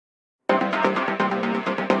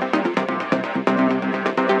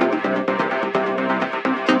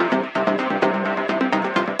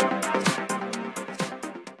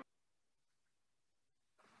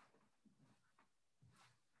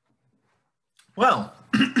Well,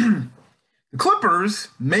 the Clippers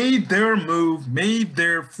made their move, made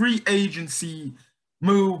their free agency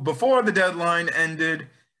move before the deadline ended,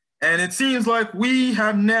 and it seems like we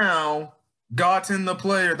have now gotten the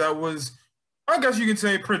player that was, I guess you could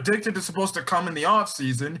say, predicted is supposed to come in the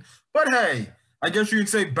offseason. But hey, I guess you could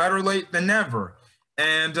say better late than never.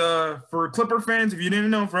 And for Clipper fans, if you didn't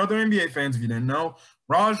know, for other NBA fans, if you didn't know,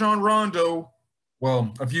 Rajon Rondo,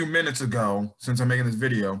 well, a few minutes ago, since I'm making this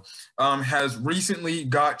video, has recently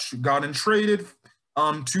gotten traded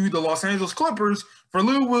to the Los Angeles Clippers for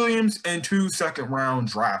Lou Williams and 2 second-round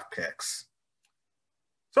draft picks.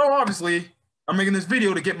 So obviously, I'm making this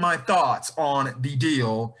video to get my thoughts on the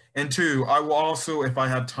deal. And two, I will also, if I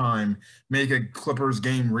have time, make a Clippers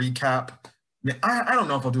game recap. I don't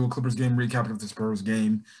know if I'll do a Clippers game recap of the Spurs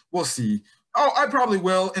game. We'll see. Oh, I probably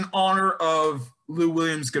will in honor of Lou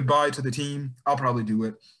Williams' goodbye to the team. I'll probably do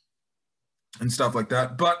it and stuff like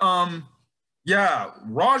that. But yeah,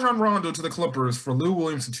 Rajon Rondo to the Clippers for Lou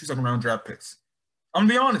Williams and 2 second-round draft picks. I'm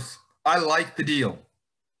gonna be honest. I like the deal.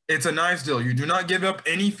 It's a nice deal. You do not give up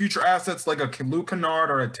any future assets like a Luke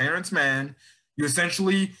Kennard or a Terrence Mann. You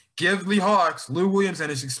essentially give the Hawks Lou Williams and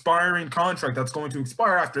his expiring contract that's going to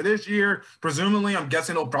expire after this year. Presumably, I'm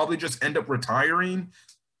guessing he'll probably just end up retiring.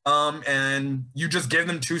 And you just give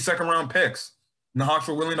them 2 second-round picks. And the Hawks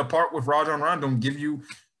were willing to part with Rajon Rondo and give you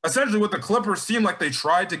essentially what the Clippers seemed like they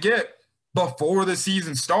tried to get before the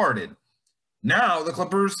season started. Now the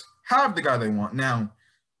Clippers have the guy they want. Now,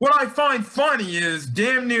 what I find funny is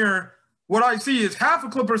damn near what I see is half of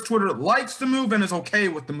Clippers Twitter likes the move and is okay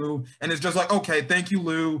with the move and is just like, okay, thank you,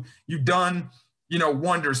 Lou. You've done,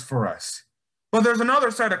 wonders for us. But there's another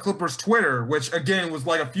side of Clippers Twitter, which again was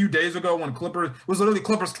like a few days ago when Clippers was literally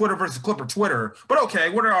Clippers Twitter versus Clipper Twitter. But okay,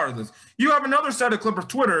 what are this? You have another side of Clippers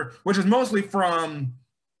Twitter, which is mostly from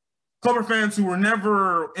Clipper fans who were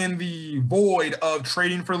never in the void of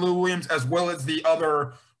trading for Lou Williams, as well as the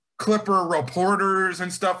other Clipper reporters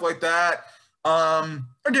and stuff like that.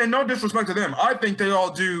 Again, no disrespect to them. I think they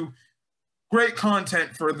all do great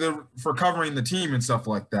content for covering the team and stuff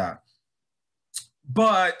like that.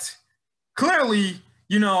 But clearly,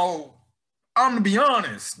 I'm going to be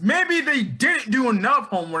honest, maybe they didn't do enough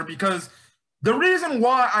homework, because the reason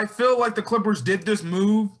why I feel like the Clippers did this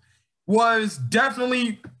move was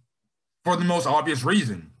definitely for the most obvious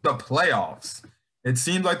reason, the playoffs. It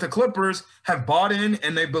seems like the Clippers have bought in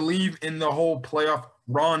and they believe in the whole playoff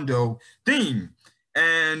Rondo theme.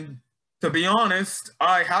 And to be honest,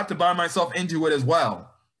 I had to buy myself into it as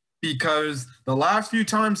well, because the last few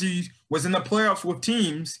times he was in the playoffs with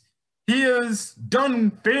teams, he has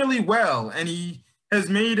done fairly well and he has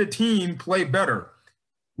made a team play better.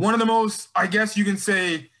 One of the most, I guess you can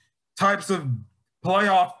say, types of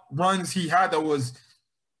playoff runs he had that was,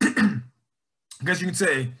 I guess you can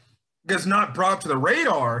say, gets not brought up to the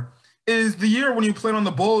radar is the year when he played on the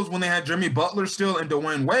Bulls when they had Jimmy Butler still and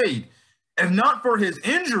Dwayne Wade. If not for his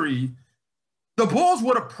injury, the Bulls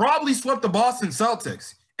would have probably swept the Boston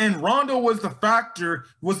Celtics. And Rondo was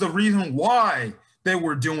the reason why they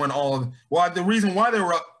were doing the reason why they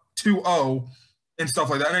were up 2-0 and stuff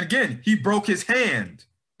like that. And again, he broke his hand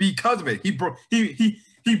because of it. He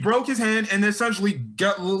broke his hand and essentially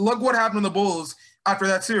look what happened to the Bulls after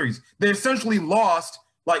that series. They essentially lost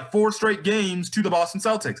like 4 straight games to the Boston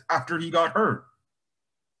Celtics after he got hurt.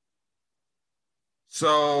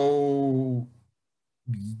 So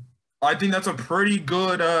I think that's a pretty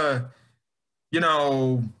good,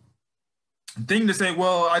 thing to say.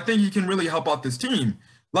 Well, I think he can really help out this team.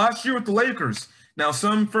 Last year with the Lakers. Now,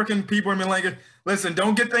 some freaking people are like, listen,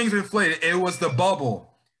 don't get things inflated. It was the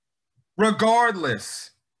bubble.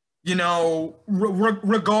 Regardless,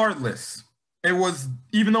 regardless, it was,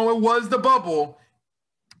 even though it was the bubble,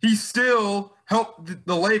 he still helped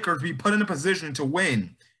the Lakers be put in a position to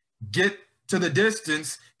win, get to the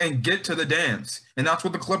distance, and get to the dance. And that's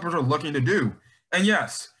what the Clippers are looking to do. And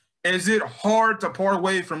yes, is it hard to part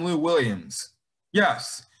away from Lou Williams?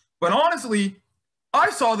 Yes. But honestly, I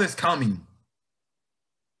saw this coming.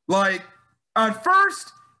 Like, at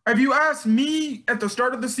first, if you asked me at the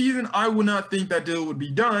start of the season, I would not think that deal would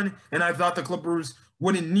be done, and I thought the Clippers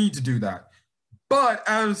wouldn't need to do that. But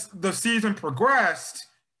as the season progressed,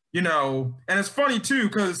 and it's funny too,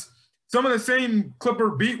 because some of the same Clipper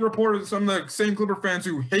beat reporters, some of the same Clipper fans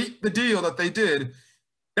who hate the deal that they did,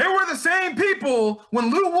 they were the same people when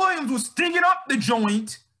Lou Williams was stinking up the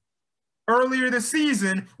joint earlier this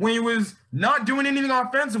season when he was not doing anything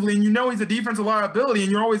offensively, and he's a defensive liability,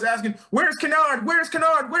 and you're always asking, where's Kennard? Where's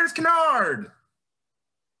Kennard? Where's Kennard?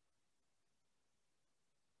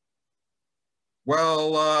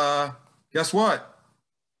 Well, guess what?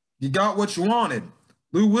 You got what you wanted.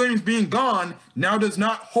 Lou Williams being gone now does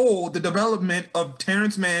not hold the development of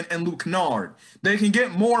Terrence Mann and Luke Kennard. They can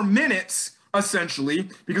get more minutes, essentially,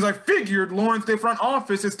 because I figured Lawrence, the front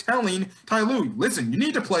office, is telling Ty Lue, listen, you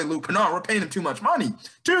need to play Luke Kennard. We're paying him too much money.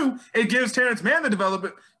 Two, it gives Terrence Mann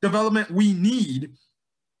the development we need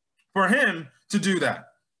for him to do that.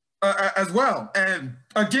 As well. And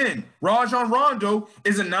again, Rajon Rondo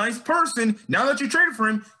is a nice person. Now that you traded for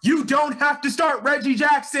him, you don't have to start Reggie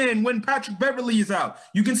Jackson when Patrick Beverley is out.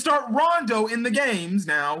 You can start Rondo in the games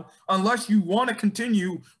now, unless you want to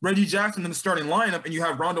continue Reggie Jackson in the starting lineup and you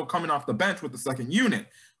have Rondo coming off the bench with the second unit,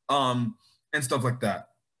 and stuff like that.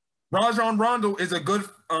 Rajon Rondo is a good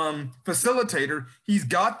facilitator. He's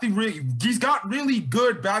got really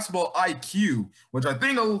good basketball IQ, which I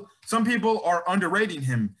think some people are underrating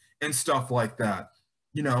him and stuff like that,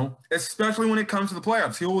 especially when it comes to the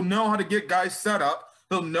playoffs. He will know how to get guys set up.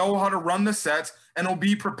 He'll know how to run the sets, and he'll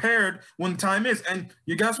be prepared when the time is. And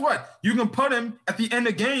you guess what? You can put him at the end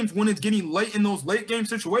of games when it's getting late in those late game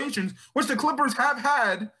situations, which the Clippers have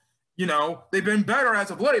had. They've been better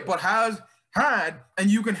as of late, but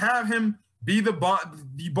and you can have him be the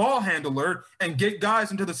ball handler and get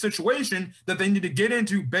guys into the situation that they need to get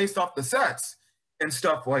into based off the sets and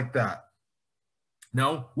stuff like that.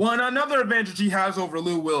 Another advantage he has over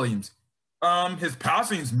Lou Williams. His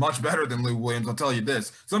passing is much better than Lou Williams, I'll tell you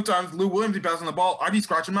this. Sometimes Lou Williams be passing the ball, I'd be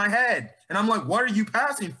scratching my head. And I'm like, what are you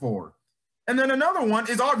passing for? And then another one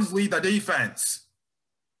is obviously the defense.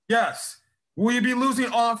 Yes. Will you be losing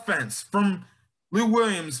offense from Lou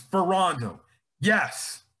Williams for Rondo?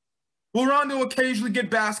 Yes. Will Rondo occasionally get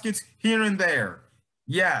baskets here and there?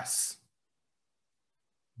 Yes.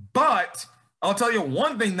 But I'll tell you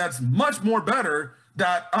one thing that's much more better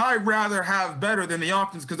that I'd rather have better than the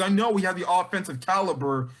offense, because I know we have the offensive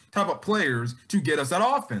caliber type of players to get us that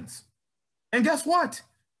offense. And guess what?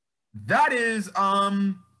 That is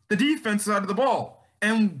the defense side of the ball.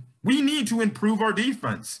 And we need to improve our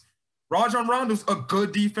defense. Rajon Rondo's a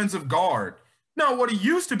good defensive guard. Not what he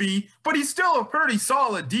used to be, but he's still a pretty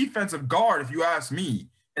solid defensive guard, if you ask me,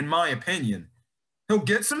 in my opinion. He'll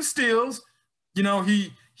get some steals.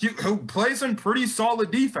 He'll play some pretty solid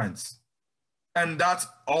defense. And that's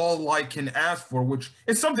all I can ask for, which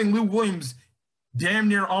is something Lou Williams damn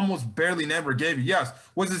near almost barely never gave you. Yes,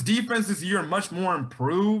 was his defense this year much more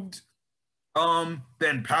improved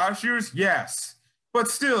than past years? Yes. But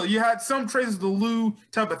still, you had some traces of the Lou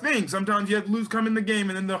type of thing. Sometimes you had Lou's come in the game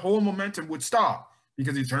and then the whole momentum would stop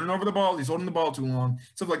because he's turning over the ball, he's holding the ball too long,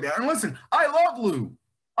 stuff like that. And listen, I love Lou.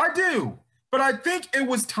 I do. But I think it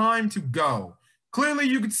was time to go. Clearly,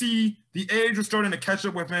 you could see the age was starting to catch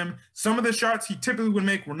up with him. Some of the shots he typically would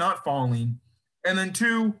make were not falling. And then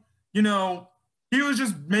two, he was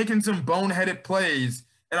just making some boneheaded plays.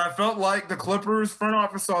 And I felt like the Clippers front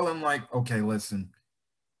office saw him like, okay, listen,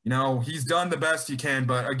 he's done the best he can.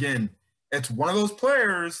 But again, it's one of those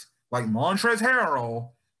players like Montrezl Harrell.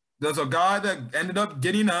 There's a guy that ended up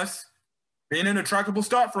getting us being an attractable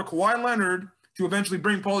stop for Kawhi Leonard to eventually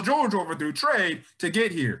bring Paul George over through trade to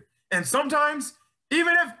get here. And sometimes,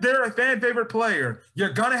 even if they're a fan favorite player,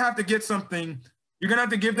 you're going to have to get something. You're going to have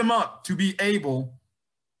to give them up to be able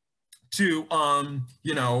to,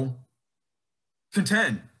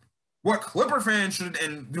 contend. What Clipper fans should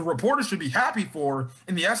and the reporters should be happy for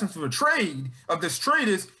in the essence of this trade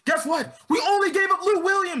is, guess what? We only gave up Lou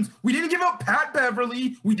Williams. We didn't give up Pat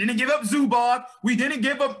Beverley. We didn't give up Zubac. We didn't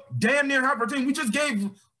give up damn near half our team. We just gave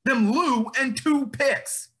them Lou and 2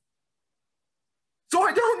 picks. So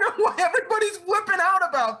I don't know why everybody's flipping out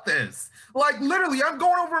about this. Like, literally, I'm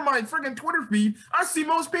going over my freaking Twitter feed. I see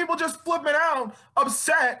most people just flipping out,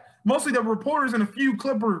 upset, mostly the reporters and a few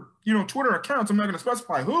Clipper, Twitter accounts. I'm not going to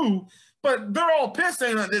specify who, but they're all pissed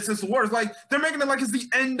saying that this is the worst. Like, they're making it like it's the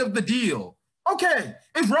end of the deal. Okay,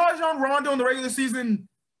 is Rajon Rondo in the regular season,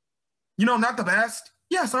 not the best?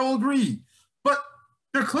 Yes, I will agree. But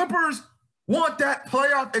the Clippers want that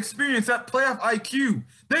playoff experience, that playoff IQ.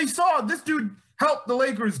 They saw this dude help the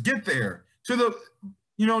Lakers get there to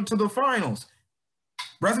the finals.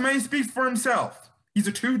 Resume speaks for himself. He's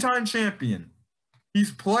a 2-time champion.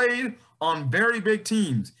 He's played on very big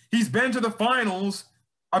teams. He's been to the finals,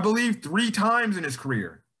 I believe, 3 times in his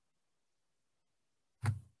career.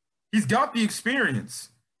 He's got the experience.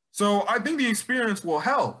 So I think the experience will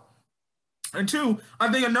help. And 2,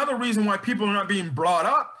 I think another reason why people are not being brought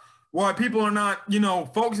up, why people are not,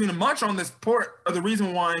 focusing much on this part, or the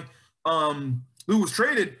reason why Lou was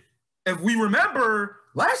traded. If we remember,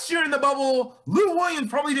 last year in the bubble, Lou Williams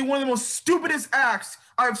probably did one of the most stupidest acts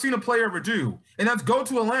I've seen a player ever do. And that's go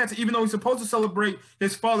to Atlanta, even though he's supposed to celebrate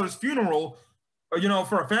his father's funeral,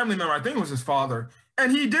 for a family member. I think it was his father.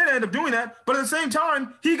 And he did end up doing that, but at the same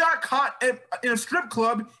time, he got caught in a strip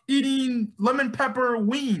club eating lemon pepper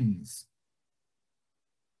wings.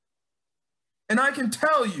 And I can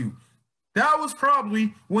tell you, that was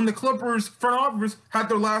probably when the Clippers front office had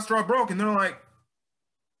their last straw broken. They're like,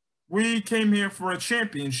 we came here for a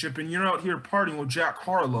championship, and you're out here partying with Jack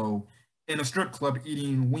Harlow in a strip club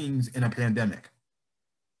eating wings in a pandemic.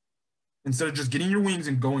 Instead of just getting your wings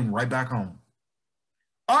and going right back home.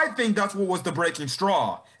 I think that's what was the breaking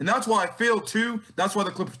straw. And that's why I feel, too, that's why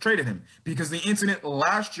the Clippers traded him. Because the incident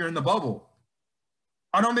last year in the bubble.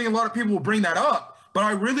 I don't think a lot of people will bring that up, but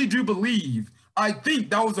I really do believe, I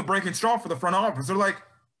think that was the breaking straw for the front office. They're like,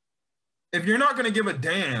 if you're not going to give a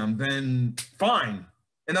damn, then fine.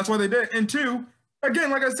 And that's why they did. And two,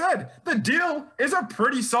 again, like I said, the deal is a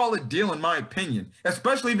pretty solid deal in my opinion,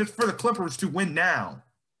 especially if it's for the Clippers to win now.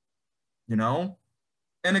 You know?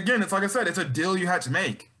 And again, it's like I said, it's a deal you had to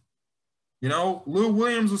make. You know, Lou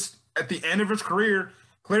Williams was at the end of his career.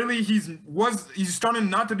 Clearly, he's starting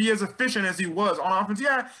not to be as efficient as he was on offense.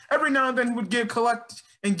 Yeah, every now and then he would collect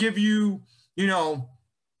and give you,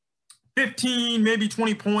 15, maybe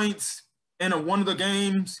 20 points in one of the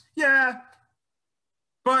games. Yeah,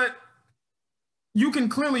 but you can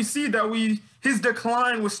clearly see that his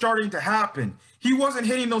decline was starting to happen. He wasn't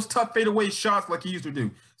hitting those tough fadeaway shots like he used to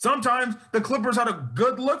do. Sometimes the Clippers had a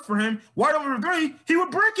good look for him. Wide open for three, he would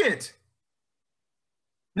brick it.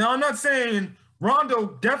 Now, I'm not saying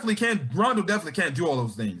Rondo definitely can't do all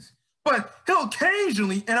those things. But he'll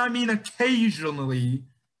occasionally, and I mean occasionally,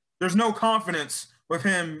 there's no confidence with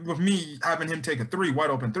me having him take a wide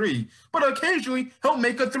open three. But occasionally, he'll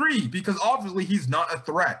make a three because obviously he's not a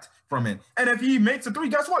threat from it. And if he makes a three,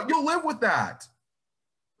 guess what? You'll live with that.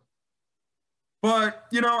 But,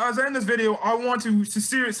 as I end this video, I want to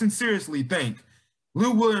sincerely thank Lou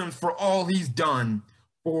Williams for all he's done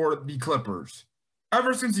for the Clippers.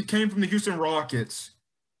 Ever since he came from the Houston Rockets,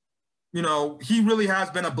 he really has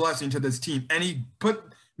been a blessing to this team. And he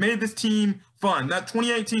made this team fun. That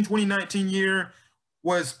 2018-2019 year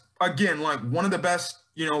was, again, like one of the best,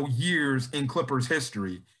 years in Clippers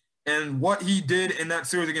history. And what he did in that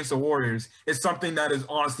series against the Warriors is something that is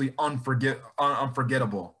honestly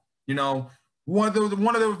unforgettable. One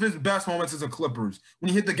of his best moments as a Clippers, when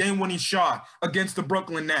he hit the game-winning shot against the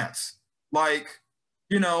Brooklyn Nets.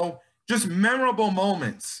 Just memorable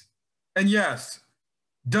moments. And yes,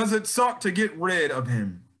 does it suck to get rid of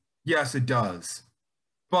him? Yes, it does.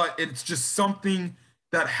 But it's just something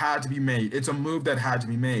that had to be made. It's a move that had to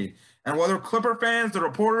be made. And whether Clipper fans, the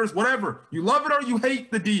reporters, whatever, you love it or you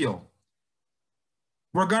hate the deal,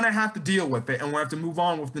 we're going to have to deal with it, and we'll have to move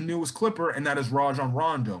on with the newest Clipper, and that is Rajon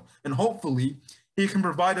Rondo. And hopefully he can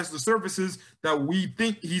provide us the services that we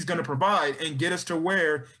think he's going to provide and get us to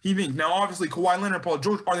where he thinks. Now, obviously, Kawhi Leonard, Paul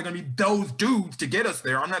George, are they going to be those dudes to get us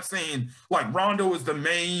there? I'm not saying, like, Rondo is the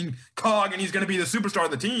main cog and he's going to be the superstar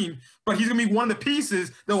of the team, but he's going to be one of the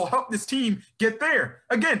pieces that will help this team get there.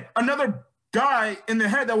 Again, another guy in the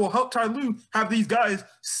head that will help Ty Lue have these guys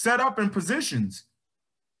set up in positions,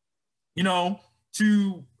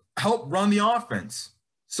 to help run the offense.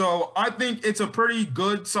 So I think it's a pretty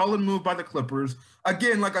good, solid move by the Clippers.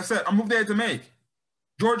 Again, like I said, a move they had to make.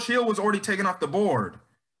 George Hill was already taken off the board.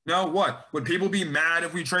 Now what? Would people be mad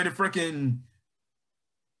if we traded freaking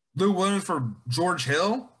Lou Williams for George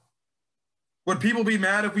Hill? Would people be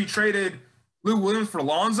mad if we traded Lou Williams for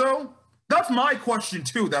Lonzo? That's my question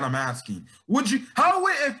too that I'm asking. Would you? How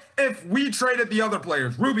if we traded the other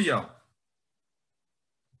players, Rubio?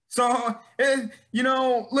 So,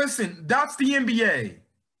 listen, that's the NBA.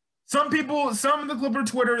 Some of the Clipper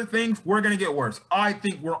Twitter thinks we're going to get worse. I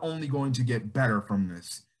think we're only going to get better from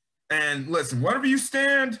this. And listen, wherever you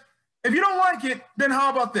stand, if you don't like it, then how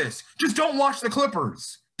about this? Just don't watch the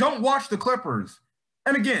Clippers. Don't watch the Clippers.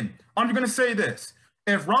 And again, I'm going to say this.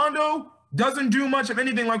 If Rondo doesn't do much of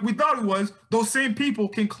anything like we thought he was, those same people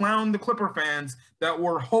can clown the Clipper fans that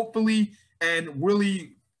were hopefully and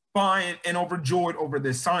really fine and overjoyed over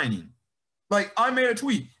this signing. Like, I made a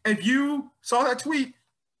tweet. If you saw that tweet,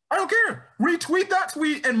 I don't care. Retweet that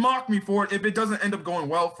tweet and mock me for it if it doesn't end up going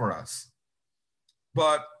well for us.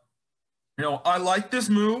 But, I like this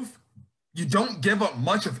move. You don't give up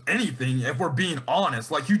much of anything if we're being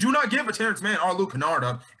honest. Like, you do not give a Terrence Mann or Luke Kennard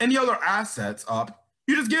up, any other assets up.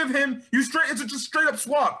 You just give him, it's just straight up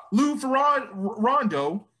swap. Lou for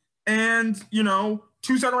Rondo and, 2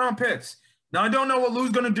 second-round picks. Now, I don't know what Lou's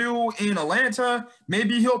going to do in Atlanta.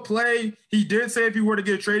 Maybe he'll play. He did say if he were to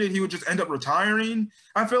get traded, he would just end up retiring.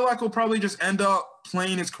 I feel like he'll probably just end up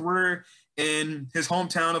playing his career in his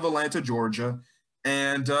hometown of Atlanta, Georgia,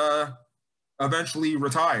 and eventually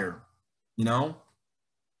retire,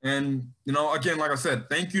 And, you know, again, like I said,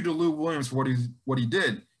 thank you to Lou Williams for what he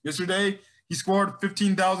did. Yesterday, he scored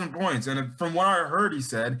 15,000 points. And from what I heard, he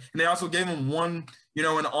said, and they also gave him one, you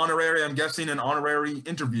know, an honorary, I'm guessing an honorary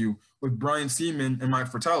interview with Brian Seaman and Mike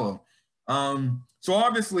Fratello. So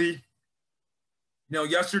obviously, you know,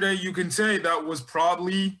 yesterday you can say that was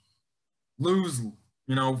probably Lou's,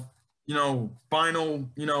 final,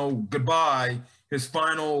 goodbye, his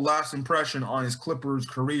final last impression on his Clippers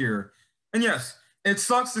career. And yes, it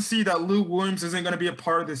sucks to see that Lou Williams isn't going to be a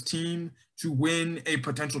part of this team to win a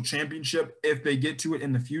potential championship if they get to it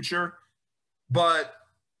in the future. But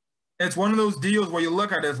it's one of those deals where you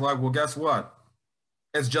look at it, it's like, well, guess what?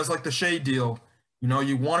 It's just like the Shea deal. You know,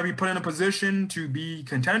 you want to be put in a position to be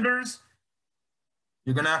contenders,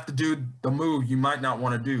 you're going to have to do the move you might not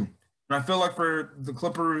want to do. And I feel like for the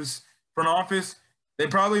Clippers front office, they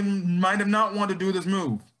probably might have not wanted to do this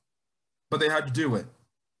move, but they had to do it.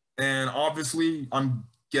 And obviously,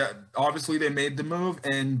 they made the move,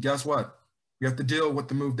 and guess what? We have to deal with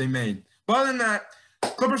the move they made. But other than that,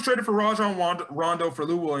 Clippers traded for Rajon Rondo for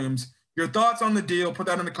Lou Williams. Your thoughts on the deal? Put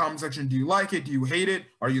that in the comment section. Do you like it? Do you hate it?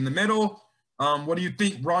 Are you in the middle? What do you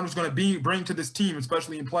think Rondo's going to bring to this team,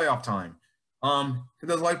 especially in playoff time? Hit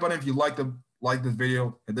the like button if you like this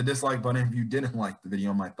video. Hit the dislike button if you didn't like the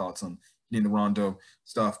video. My thoughts on getting the Rondo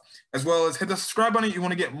stuff, as well as hit the subscribe button if you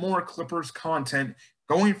want to get more Clippers content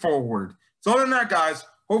going forward. So other than that, guys,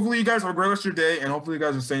 hopefully you guys have a great rest of your day, and hopefully you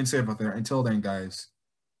guys are staying safe out there. Until then, guys,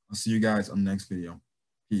 I'll see you guys on the next video.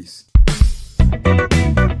 Peace.